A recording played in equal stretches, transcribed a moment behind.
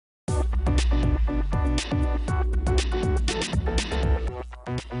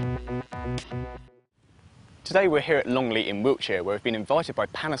Today we're here at Longley in Wiltshire, where we've been invited by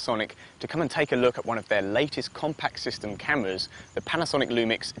Panasonic to come and take a look at one of their latest compact system cameras, the Panasonic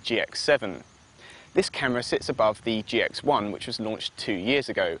Lumix GX7. This camera sits above the GX1, which was launched 2 years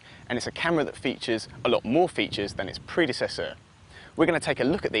ago, and it's a camera that features a lot more features than its predecessor. We're going to take a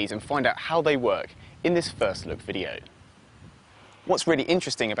look at these and find out how they work in this first look video. What's really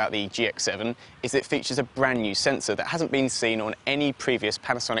interesting about the GX7 is that it features a brand new sensor that hasn't been seen on any previous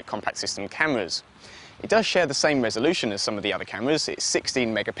Panasonic compact system cameras. It does share the same resolution as some of the other cameras, it's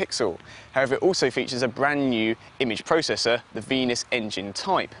 16 megapixel. However, it also features a brand new image processor, the Venus engine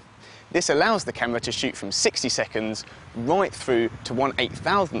type. This allows the camera to shoot from 60 seconds right through to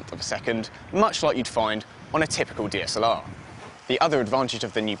 1/8000th of a second, much like you'd find on a typical DSLR. The other advantage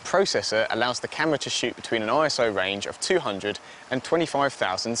of the new processor allows the camera to shoot between an ISO range of 200 and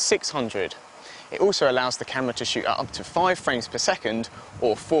 25,600. It also allows the camera to shoot at up to 5 frames per second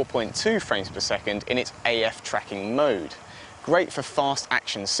or 4.2 frames per second in its AF tracking mode. Great for fast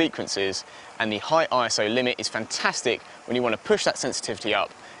action sequences, and the high ISO limit is fantastic when you want to push that sensitivity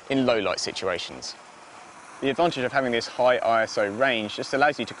up in low light situations. The advantage of having this high ISO range just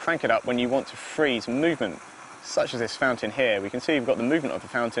allows you to crank it up when you want to freeze movement, such as this fountain here. We can see we've got the movement of the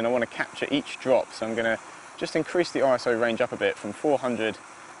fountain. I want to capture each drop, so I'm going to just increase the ISO range up a bit from 400.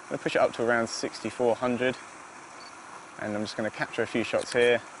 I'm going to push it up to around 6400, and I'm just going to capture a few shots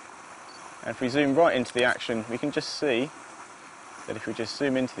here. And if we zoom right into the action, we can just see that if we just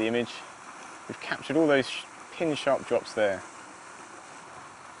zoom into the image, we've captured all those pin sharp drops there.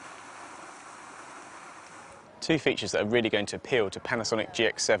 Two features that are really going to appeal to Panasonic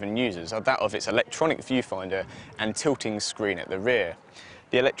GX7 users are that of its electronic viewfinder and tilting screen at the rear.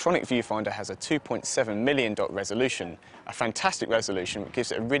 The electronic viewfinder has a 2.7 million dot resolution, a fantastic resolution which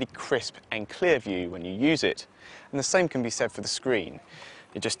gives it a really crisp and clear view when you use it. And the same can be said for the screen.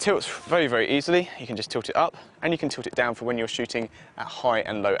 It just tilts very, very easily. You can just tilt it up and you can tilt it down for when you're shooting at high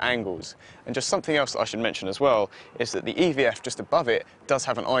and low angles. And just something else that I should mention as well is that the EVF just above it does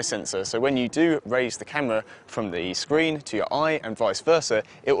have an eye sensor, so when you do raise the camera from the screen to your eye and vice versa,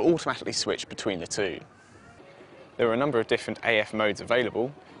 it will automatically switch between the two. There are a number of different AF modes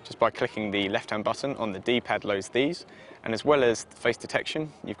available. Just by clicking the left-hand button on the D-pad loads these, and as well as face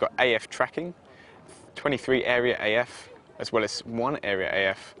detection, you've got AF tracking, 23 area AF, as well as 1 area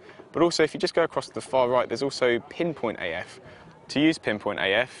AF. But also, if you just go across to the far right, there's also pinpoint AF. To use pinpoint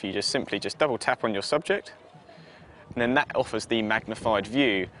AF, you just simply double tap on your subject, and then that offers the magnified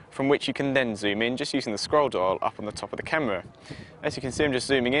view from which you can then zoom in just using the scroll dial up on the top of the camera. As you can see, I'm just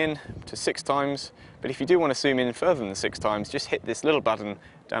zooming in to 6 times, but if you do want to zoom in further than 6 times, just hit this little button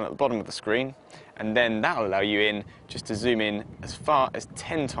down at the bottom of the screen, and then that'll allow you in just to zoom in as far as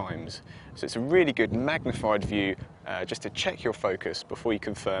 10 times. So it's a really good magnified view just to check your focus before you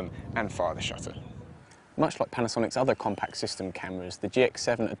confirm and fire the shutter. Much like Panasonic's other compact system cameras, the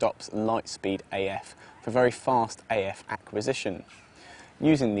GX7 adopts Lightspeed AF for very fast AF acquisition.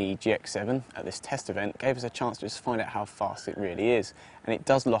 Using the GX7 at this test event gave us a chance to just find out how fast it really is, and it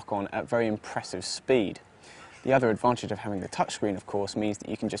does lock on at very impressive speed. The other advantage of having the touchscreen, of course, means that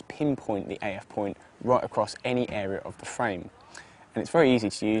you can just pinpoint the AF point right across any area of the frame. And it's very easy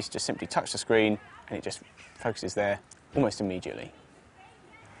to use, just simply touch the screen and it just focuses there almost immediately.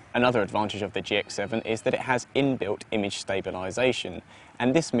 Another advantage of the GX7 is that it has inbuilt image stabilization,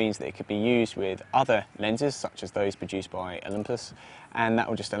 and this means that it could be used with other lenses such as those produced by Olympus, and that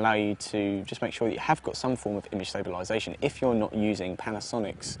will just allow you to just make sure that you have got some form of image stabilization if you're not using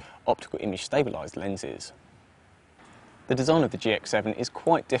Panasonic's optical image stabilized lenses. The design of the GX7 is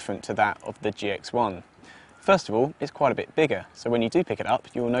quite different to that of the GX1. First of all, it's quite a bit bigger, so when you do pick it up,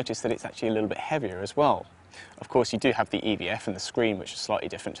 you'll notice that it's actually a little bit heavier as well. Of course, you do have the EVF and the screen, which is slightly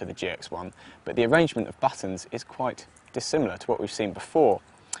different to the GX1, but the arrangement of buttons is quite dissimilar to what we've seen before.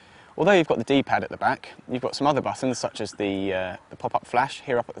 Although you've got the D-pad at the back, you've got some other buttons, such as the pop-up flash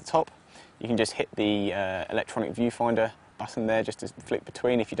here up at the top. You can just hit the electronic viewfinder button there just to flick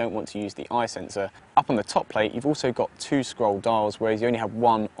between if you don't want to use the eye sensor. Up on the top plate, you've also got 2 scroll dials, whereas you only have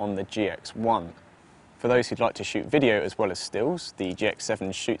 1 on the GX1. For those who'd like to shoot video as well as stills, the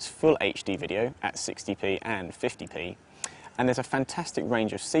GX7 shoots full HD video at 60p and 50p, and there's a fantastic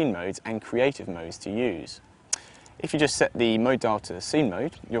range of scene modes and creative modes to use. If you just set the mode dial to scene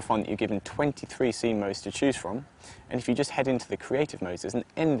mode, you'll find that you're given 23 scene modes to choose from, and if you just head into the creative modes, there's an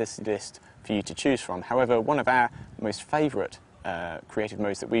endless list for you to choose from. However, one of our most favourite creative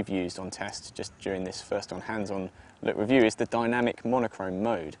modes that we've used on test just during this first on hands-on look review is the dynamic monochrome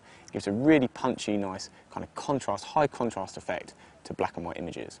mode. It gives a really punchy, nice kind of contrast, high contrast effect to black and white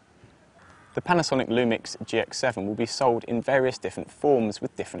images. The Panasonic Lumix GX7 will be sold in various different forms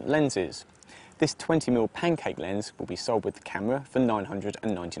with different lenses. This 20mm pancake lens will be sold with the camera for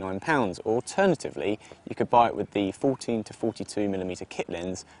 £999, or alternatively, you could buy it with the 14 to 42mm kit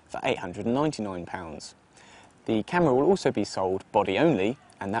lens for £899. The camera will also be sold body only,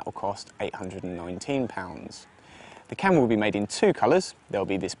 and that will cost £819. The camera will be made in two colours. There'll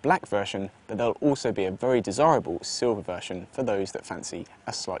be this black version, but there'll also be a very desirable silver version for those that fancy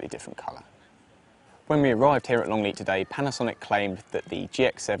a slightly different colour. When we arrived here at Longleat today, Panasonic claimed that the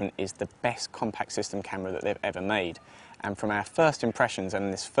GX7 is the best compact system camera that they've ever made. And from our first impressions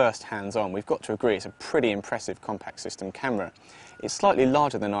and this first hands-on, we've got to agree it's a pretty impressive compact system camera. It's slightly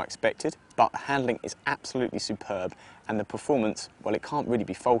larger than I expected, but the handling is absolutely superb, and the performance, well, it can't really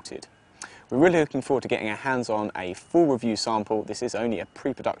be faulted. We're really looking forward to getting our hands on a full review sample. This is only a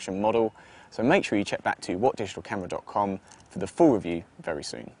pre-production model, so make sure you check back to whatdigitalcamera.com for the full review very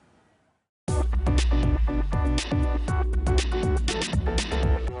soon.